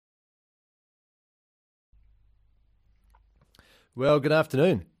Well, good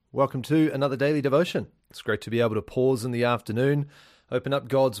afternoon. Welcome to another daily devotion. It's great to be able to pause in the afternoon, open up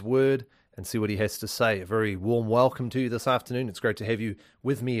God's Word, and see what He has to say. A very warm welcome to you this afternoon. It's great to have you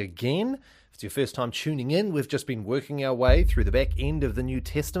with me again. If it's your first time tuning in, we've just been working our way through the back end of the New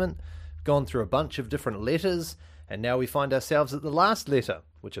Testament, gone through a bunch of different letters, and now we find ourselves at the last letter,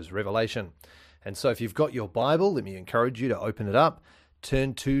 which is Revelation. And so if you've got your Bible, let me encourage you to open it up,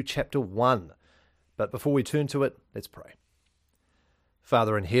 turn to chapter 1. But before we turn to it, let's pray.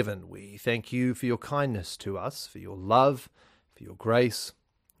 Father in heaven, we thank you for your kindness to us, for your love, for your grace,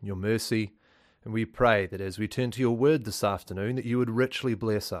 your mercy, and we pray that as we turn to your word this afternoon, that you would richly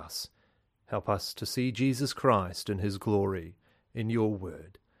bless us. Help us to see Jesus Christ in his glory in your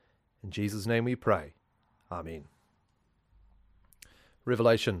word. In Jesus' name we pray. Amen.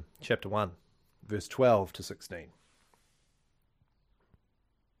 Revelation chapter 1, verse 12 to 16.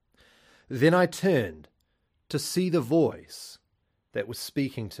 Then I turned to see the voice that was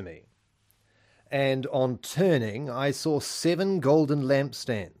speaking to me. And on turning, I saw 7 golden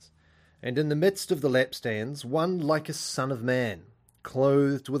lampstands, and in the midst of the lampstands, one like a son of man,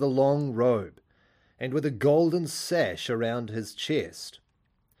 clothed with a long robe, and with a golden sash around his chest.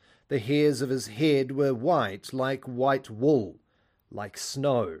 The hairs of his head were white like white wool, like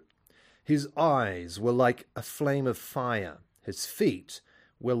snow. His eyes were like a flame of fire. His feet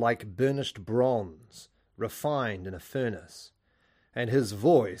were like burnished bronze, refined in a furnace. And his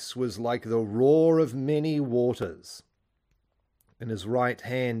voice was like the roar of many waters. In his right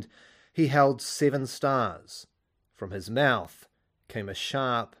hand he held 7 stars. From his mouth came a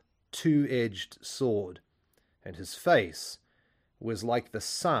sharp, 2-edged sword, and his face was like the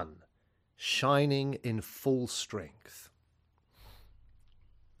sun, shining in full strength.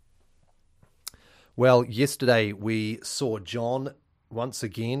 Well, yesterday we saw John once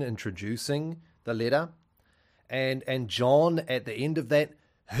again introducing the letter. And John, at the end of that,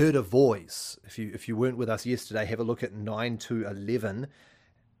 heard a voice. If you weren't with us yesterday, have a look at 9 to 11.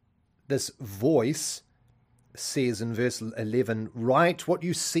 This voice says in verse 11, write what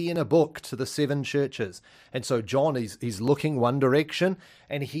you see in a book to the 7 churches. And so John, he's looking one direction,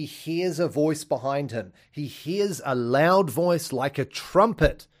 and he hears a voice behind him. He hears a loud voice like a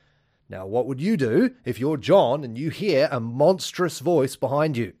trumpet. Now, what would you do if you're John and you hear a monstrous voice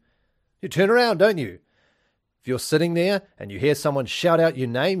behind you? You turn around, don't you? If you're sitting there and you hear someone shout out your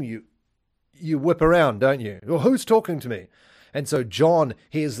name, you whip around, don't you? Well, who's talking to me? And so John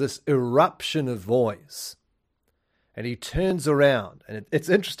hears this eruption of voice, and he turns around. And it's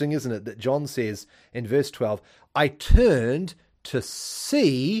interesting, isn't it, that John says in verse 12, I turned to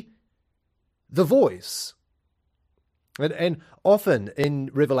see the voice. And often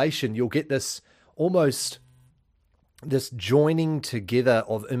in Revelation, you'll get this joining together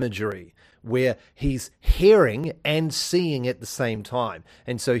of imagery, where he's hearing and seeing at the same time.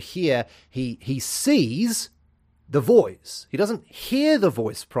 And so here he sees the voice. He doesn't hear the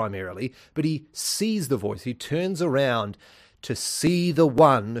voice primarily, but he sees the voice. He turns around to see the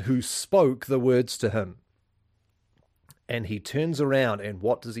one who spoke the words to him. And he turns around, and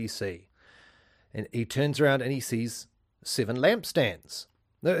what does he see? And he turns around and he sees 7 lampstands.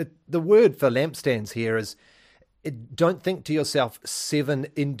 The word for lampstands here is, don't think to yourself 7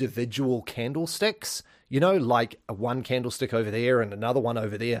 individual candlesticks, like one candlestick over there and another one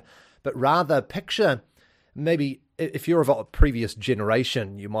over there, but rather picture, maybe if you're of a previous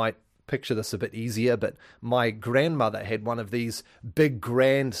generation, you might picture this a bit easier, but my grandmother had one of these big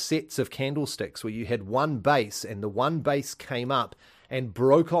grand sets of candlesticks where you had one base, and the one base came up and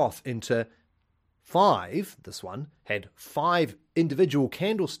broke off into 5. This one had 5 individual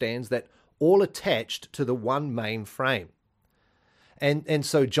candlestands that all attached to the one main frame. And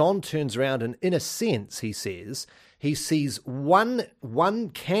so John turns around, and in a sense, he says, he sees one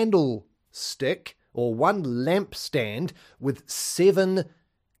candlestick or one lampstand with 7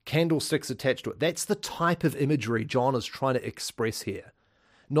 candlesticks attached to it. That's the type of imagery John is trying to express here.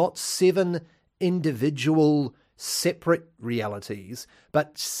 Not 7 individual separate realities,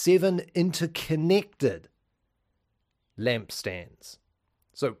 but 7 interconnected lampstands.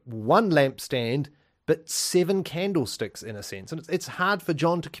 So one lampstand, but 7 candlesticks in a sense. And it's hard for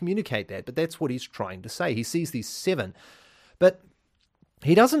John to communicate that, but that's what he's trying to say. He sees these 7, but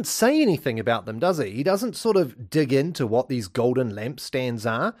he doesn't say anything about them, does he? He doesn't sort of dig into what these golden lampstands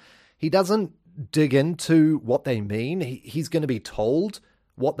are. He doesn't dig into what they mean. He's going to be told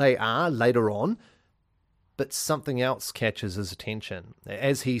what they are later on, but something else catches his attention.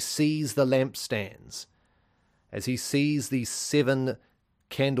 As he sees the lampstands, as he sees these 7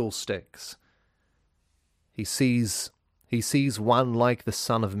 candlesticks, he sees one like the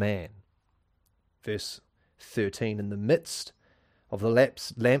Son of Man. Verse 13, in the midst of the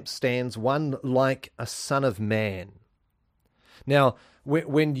lampstands, one like a son of man. Now,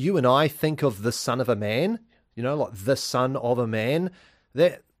 when you and I think of the son of a man, like the son of a man,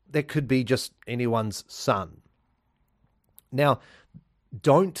 that could be just anyone's son. Now,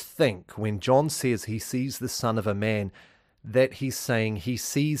 don't think when John says he sees the son of a man that he's saying he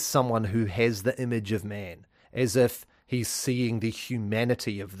sees someone who has the image of man, as if he's seeing the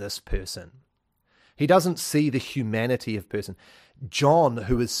humanity of this person. He doesn't see the humanity of person. John,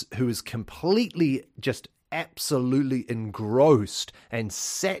 who is completely, just absolutely engrossed and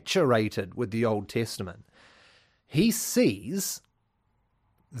saturated with the Old Testament, he sees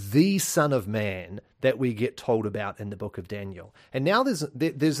the Son of Man that we get told about in the book of Daniel. And now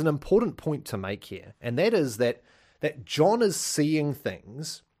there's an important point to make here, and that is that John is seeing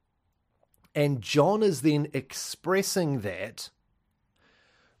things, and John is then expressing that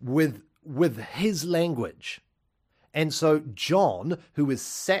with his language. And so John, who is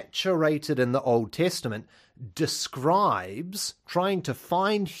saturated in the Old Testament, describes, trying to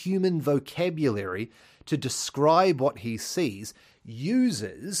find human vocabulary to describe what he sees,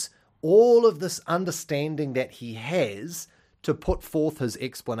 uses all of this understanding that he has to put forth his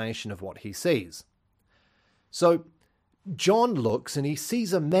explanation of what he sees. So John looks and he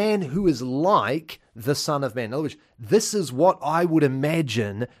sees a man who is like the Son of Man. In other words, this is what I would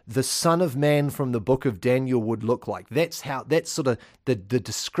imagine the Son of Man from the book of Daniel would look like. That's sort of the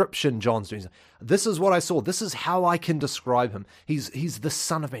description John's doing. This is what I saw. This is how I can describe him. He's the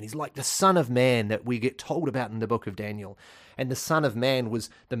Son of Man. He's like the Son of Man that we get told about in the book of Daniel. And the Son of Man was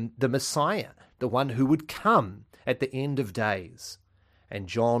the Messiah, the one who would come at the end of days. And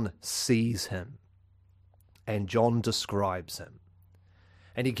John sees him. And John describes him.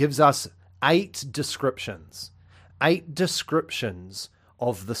 And he gives us 8 descriptions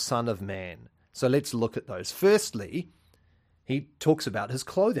of the Son of Man. So let's look at those. Firstly, he talks about his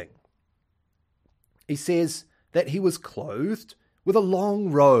clothing. He says that he was clothed with a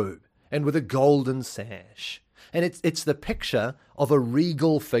long robe and with a golden sash. And it's the picture of a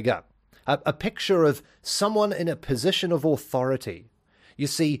regal figure, a picture of someone in a position of authority. You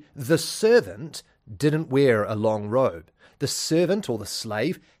see, the servant didn't wear a long robe. The servant or the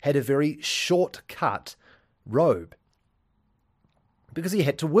slave had a very short-cut robe because he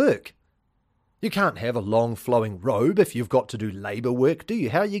had to work. You can't have a long flowing robe if you've got to do labor work, do you?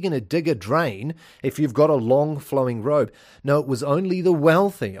 How are you going to dig a drain if you've got a long flowing robe? No, it was only the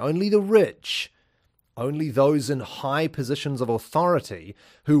wealthy, only the rich, only those in high positions of authority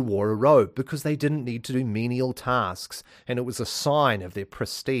who wore a robe because they didn't need to do menial tasks, and it was a sign of their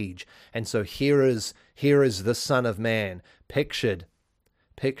prestige. And so here is the Son of Man pictured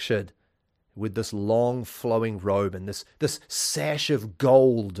with this long flowing robe and this sash of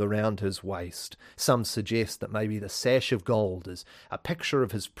gold around his waist. Some suggest that maybe the sash of gold is a picture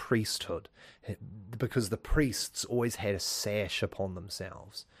of his priesthood, because the priests always had a sash upon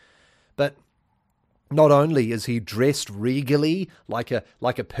themselves. But not only is he dressed regally like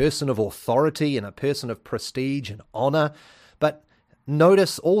a person of authority and a person of prestige and honor, but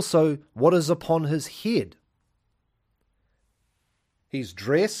notice also what is upon his head. He's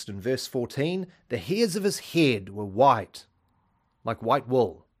dressed, in verse 14, the hairs of his head were white, like white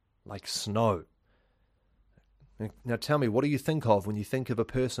wool, like snow. Now tell me, what do you think of when you think of a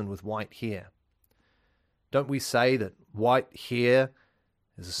person with white hair? Don't we say that white hair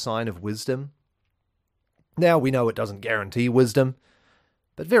is a sign of wisdom? Now, we know it doesn't guarantee wisdom,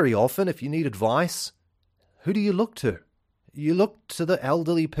 but very often, if you need advice, who do you look to? You look to the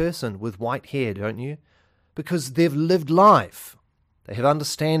elderly person with white hair, don't you? Because they've lived life. They have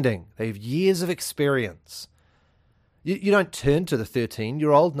understanding. They have years of experience. You don't turn to the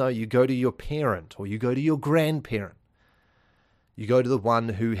 13-year-old. No, you go to your parent or you go to your grandparent. You go to the one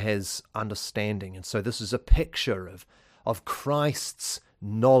who has understanding. And so this is a picture of Christ's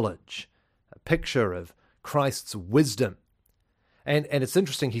knowledge, a picture of Christ's wisdom. And it's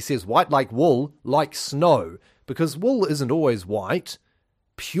interesting, he says white like wool, like snow, because wool isn't always white.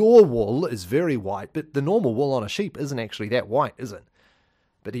 Pure wool is very white, but the normal wool on a sheep isn't actually that white, is it?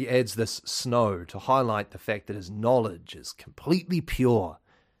 But he adds this snow to highlight the fact that his knowledge is completely pure,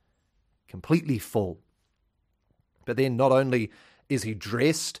 completely full. But then not only is he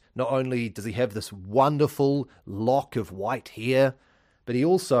dressed, not only does he have this wonderful lock of white hair, but he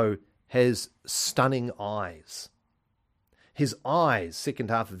also has stunning eyes. His eyes,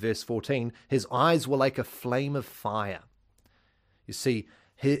 second half of verse 14, his eyes were like a flame of fire. You see,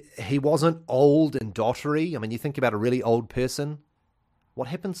 he wasn't old and dottery. I mean, you think about a really old person. What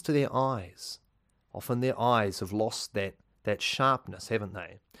happens to their eyes? Often their eyes have lost that sharpness, haven't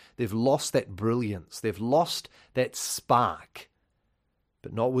they? They've lost that brilliance. They've lost that spark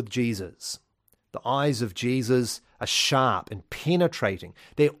but not with Jesus. The eyes of Jesus are sharp and penetrating.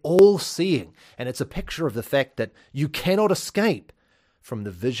 They're all-seeing, and it's a picture of the fact that you cannot escape from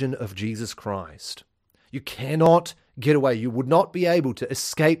the vision of Jesus Christ. You cannot get away. You would not be able to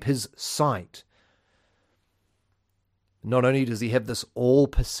escape his sight. Not only does he have this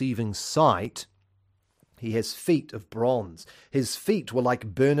all-perceiving sight, he has feet of bronze. His feet were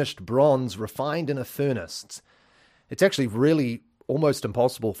like burnished bronze refined in a furnace. It's actually really almost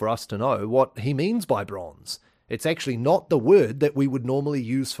impossible for us to know what he means by bronze. It's actually not the word that we would normally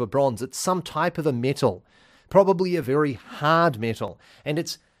use for bronze. It's some type of a metal, probably a very hard metal. And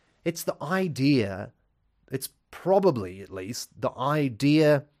it's the idea, it's probably at least the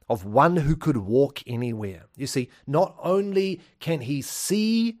idea of one who could walk anywhere. You see, not only can he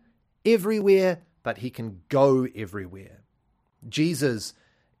see everywhere, but he can go everywhere. Jesus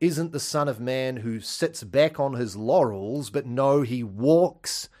isn't the Son of Man who sits back on his laurels, but no, he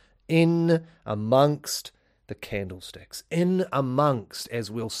walks in amongst the candlesticks, in amongst, as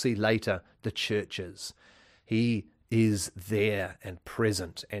we'll see later, the churches. He is there and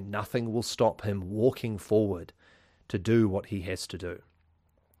present, and nothing will stop him walking forward to do what he has to do.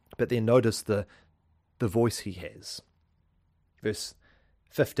 But then notice the voice he has. Verse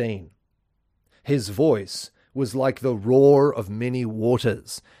 15. His voice was like the roar of many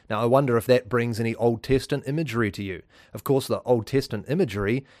waters. Now, I wonder if that brings any Old Testament imagery to you. Of course, the Old Testament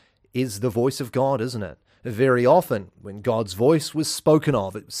imagery is the voice of God, isn't it? Very often, when God's voice was spoken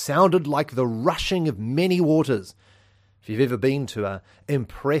of, it sounded like the rushing of many waters. If you've ever been to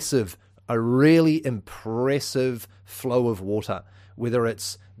a really impressive flow of water, whether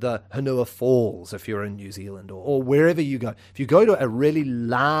it's the Hanua Falls, if you're in New Zealand, or wherever you go, if you go to a really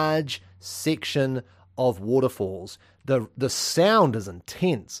large section of waterfalls, the sound is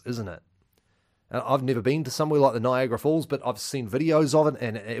intense, isn't it? I've never been to somewhere like the Niagara Falls, but I've seen videos of it,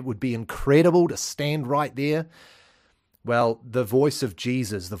 and it would be incredible to stand right there. Well, the voice of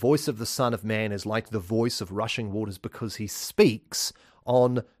Jesus, the voice of the Son of Man, is like the voice of rushing waters because he speaks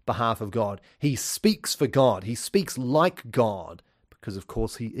on behalf of God. He speaks for God. He speaks like God because, of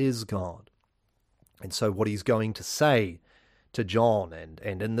course, he is God. And so what he's going to say to John and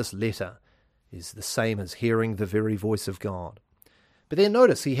in this letter is the same as hearing the very voice of God. But then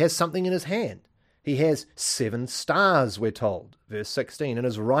notice he has something in his hand. He has 7 stars, we're told. Verse 16, in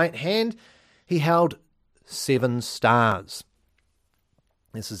his right hand he held 7 stars.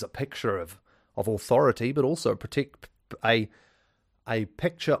 This is a picture of authority, but also a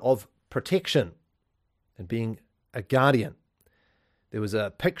picture of protection and being a guardian. There was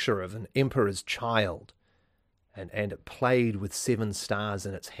a picture of an emperor's child, and it played with 7 stars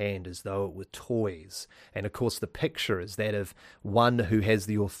in its hand as though it were toys. And of course the picture is that of one who has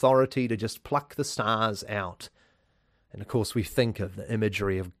the authority to just pluck the stars out. And of course we think of the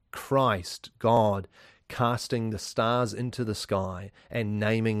imagery of Christ, God, casting the stars into the sky and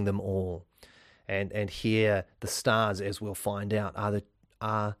naming them all. And here the stars, as we'll find out,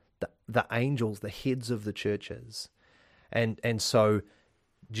 are the angels, the heads of the churches. And so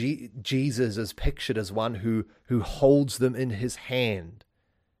Jesus is pictured as one who holds them in his hand.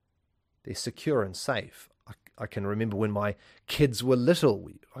 They're secure and safe. I can remember when my kids were little,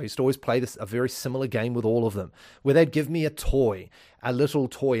 I used to always play a very similar game with all of them, where they'd give me a little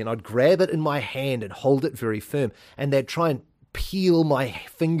toy, and I'd grab it in my hand and hold it very firm, and they'd try and peel my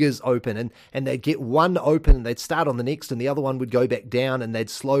fingers open, and they'd get one open, and they'd start on the next, and the other one would go back down, and they'd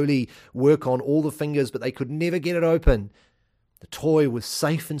slowly work on all the fingers, but they could never get it open. The toy was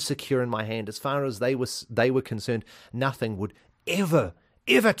safe and secure in my hand. As far as they were concerned, nothing would ever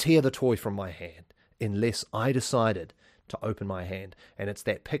tear the toy from my hand unless I decided to open my hand. And it's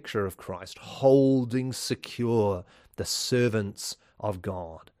that picture of Christ holding secure the servants of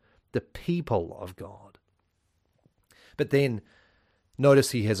God, the people of God. But then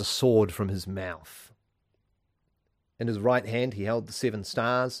notice he has a sword from his mouth. In his right hand he held the 7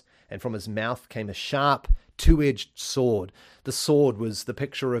 stars, and from his mouth came a sharp, 2-edged sword. The sword was the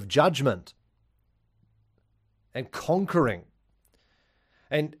picture of judgment and conquering.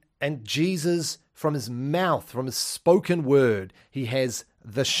 And Jesus, from his mouth, from his spoken word, he has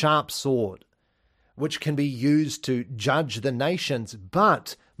the sharp sword, which can be used to judge the nations,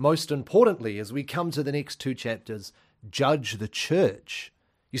 but most importantly, as we come to the next 2 chapters, judge the church.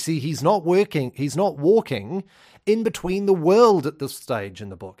 You see, he's not walking in between the world at this stage in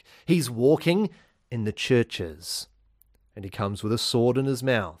the book. He's walking in the churches. And he comes with a sword in his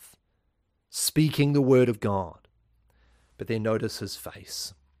mouth, speaking the word of God. But then notice his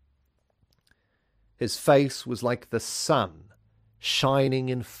face. His face was like the sun shining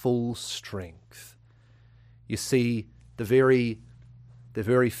in full strength. You see, the very The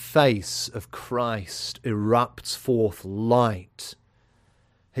very face of Christ erupts forth light.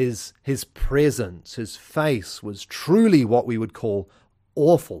 His presence, his face was truly what we would call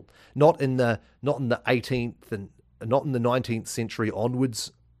awful. Not in the 18th and not in the 19th century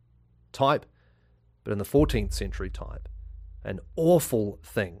onwards type, but in the 14th century type. An awful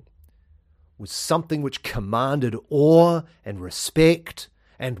thing was something which commanded awe and respect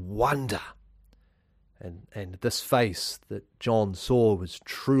and wonder. And this face that John saw was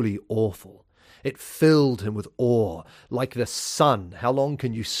truly awful. It filled him with awe, like the sun. How long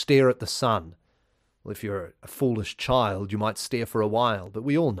can you stare at the sun? Well, if you're a foolish child, you might stare for a while, but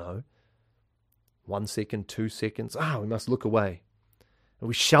we all know. 1 second, 2 seconds, we must look away. And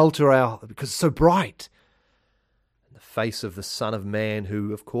we shelter because it's so bright. And the face of the Son of Man,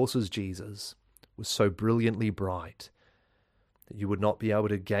 who of course is Jesus, was so brilliantly bright that you would not be able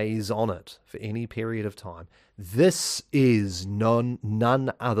to gaze on it for any period of time. This is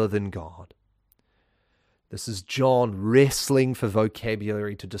none other than God. This is John wrestling for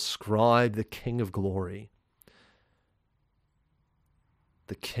vocabulary to describe the King of Glory.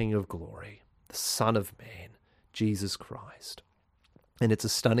 The King of Glory, the Son of Man, Jesus Christ. And it's a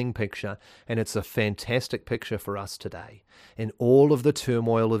stunning picture, and it's a fantastic picture for us today. In all of the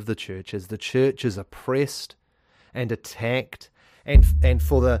turmoil of the church, as the church is oppressed and attacked, and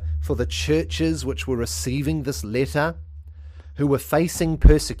for the churches which were receiving this letter, who were facing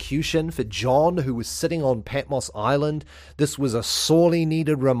persecution, for John, who was sitting on Patmos Island, this was a sorely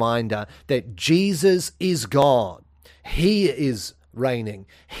needed reminder that Jesus is God. He is reigning.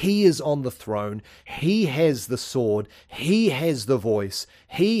 He is on the throne. He has the sword. He has the voice.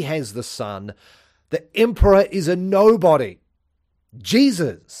 He has the Son. The emperor is a nobody.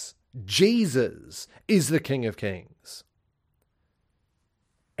 Jesus is the King of Kings.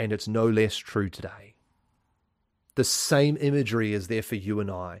 And it's no less true today. The same imagery is there for you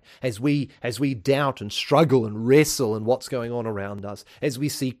and I. As we doubt and struggle and wrestle in what's going on around us, as we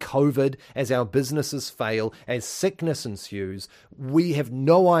see COVID, as our businesses fail, as sickness ensues, we have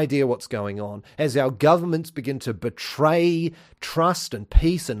no idea what's going on. As our governments begin to betray trust and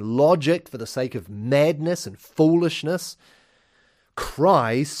peace and logic for the sake of madness and foolishness,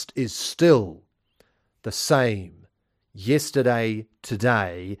 Christ is still the same yesterday,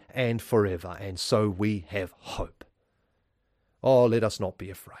 today, and forever. And so we have hope. Oh, let us not be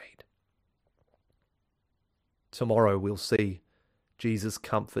afraid. Tomorrow we'll see Jesus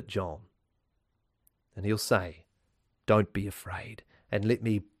comfort John. And he'll say, don't be afraid. And let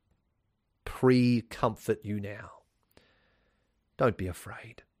me pre-comfort you now. Don't be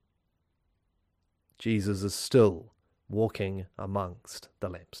afraid. Jesus is still walking amongst the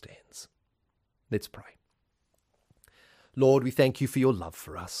lampstands. Let's pray. Lord, we thank you for your love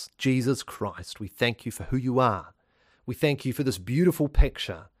for us. Jesus Christ, we thank you for who you are. We thank you for this beautiful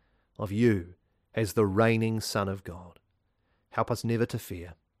picture of you as the reigning Son of God. Help us never to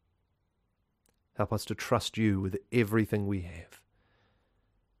fear. Help us to trust you with everything we have.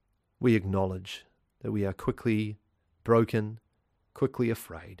 We acknowledge that we are quickly broken, quickly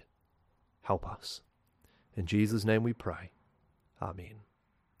afraid. Help us. In Jesus' name we pray. Amen.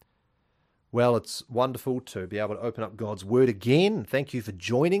 Well, it's wonderful to be able to open up God's Word again. Thank you for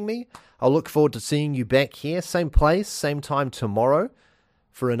joining me. I'll look forward to seeing you back here, same place, same time tomorrow,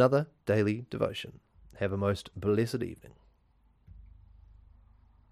 for another daily devotion. Have a most blessed evening.